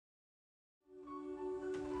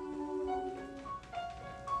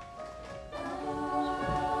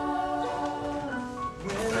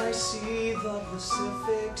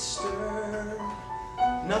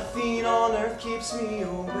Nothing on earth keeps me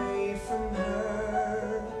away from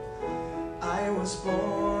her. I was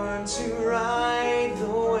born to ride the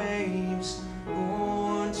waves,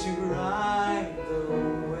 born to ride the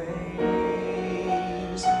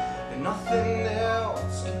waves, and nothing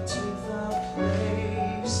else can take the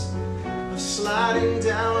place of sliding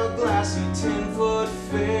down a glassy 10-foot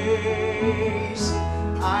face.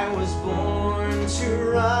 I was born to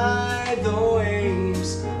ride the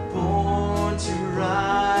waves, born to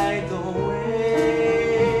ride the waves.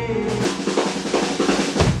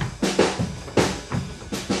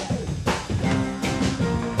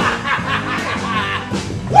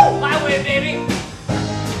 Woo! My way, baby!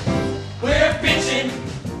 We're bitchin'.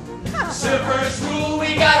 Surfers rule.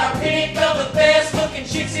 We got our pick of the best looking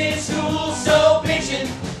chicks in school. So bitchin'.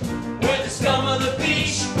 We're the scum of the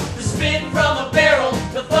beach. The spit from a barrel.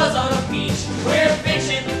 The fuzz on a peach. We're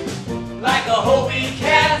bitchin' like a Hobie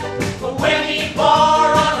cat. A whammy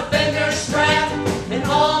bar on a Fender Strap. An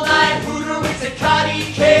all-night hooter with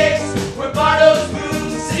Zacati cakes. Where Bardo's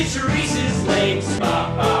moves see Teresa's legs.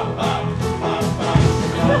 Bop, bop, bop, bop, bop.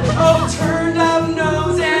 Oh, turned up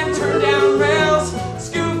nose and turned down rails.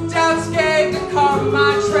 Scooped out skate and carved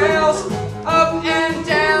my trails. Up and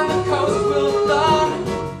down the coast will thumb.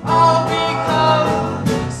 All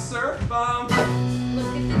because surf bum.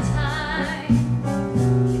 Look at the time.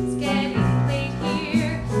 It's getting late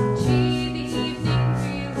here. Gee, the evening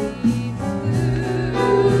really flew.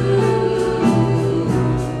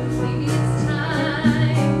 Maybe it's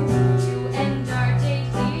time to end our day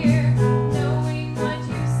here, knowing what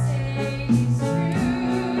you say is true.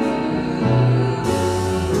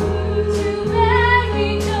 Too bad we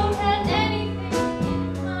don't have anything in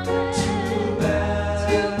common. Too bad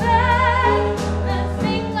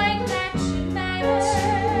nothing like that should matter.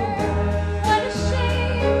 What a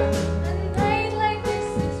shame, a night like this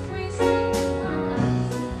is wasting on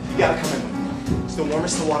us. You gotta come in with me. It's the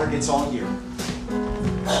warmest the water gets all year.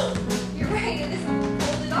 You're right, it isn't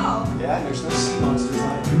cold at all. Yeah, and there's no sea monsters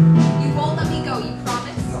either. You won't let me go, you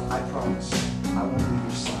promise? No, I promise. I won't leave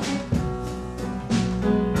your side.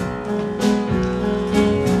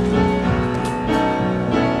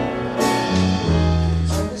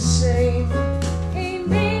 It's all the same. Hey,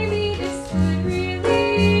 maybe this could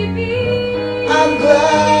really be. I'm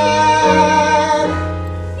glad.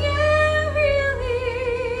 Yeah, really.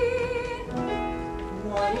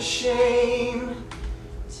 What a shame.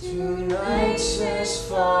 Tonight's as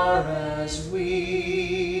far as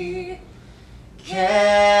we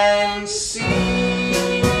can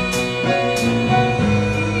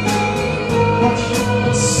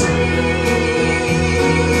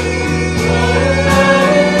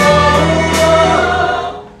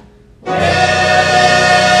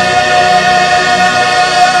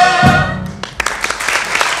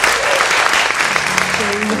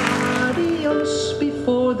Adios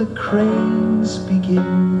before the cranes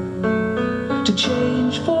begin to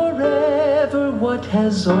change forever what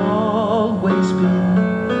has always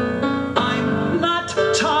been. I'm not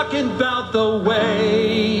talking about the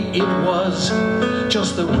way it was,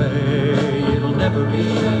 just the way it'll never be.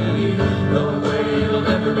 The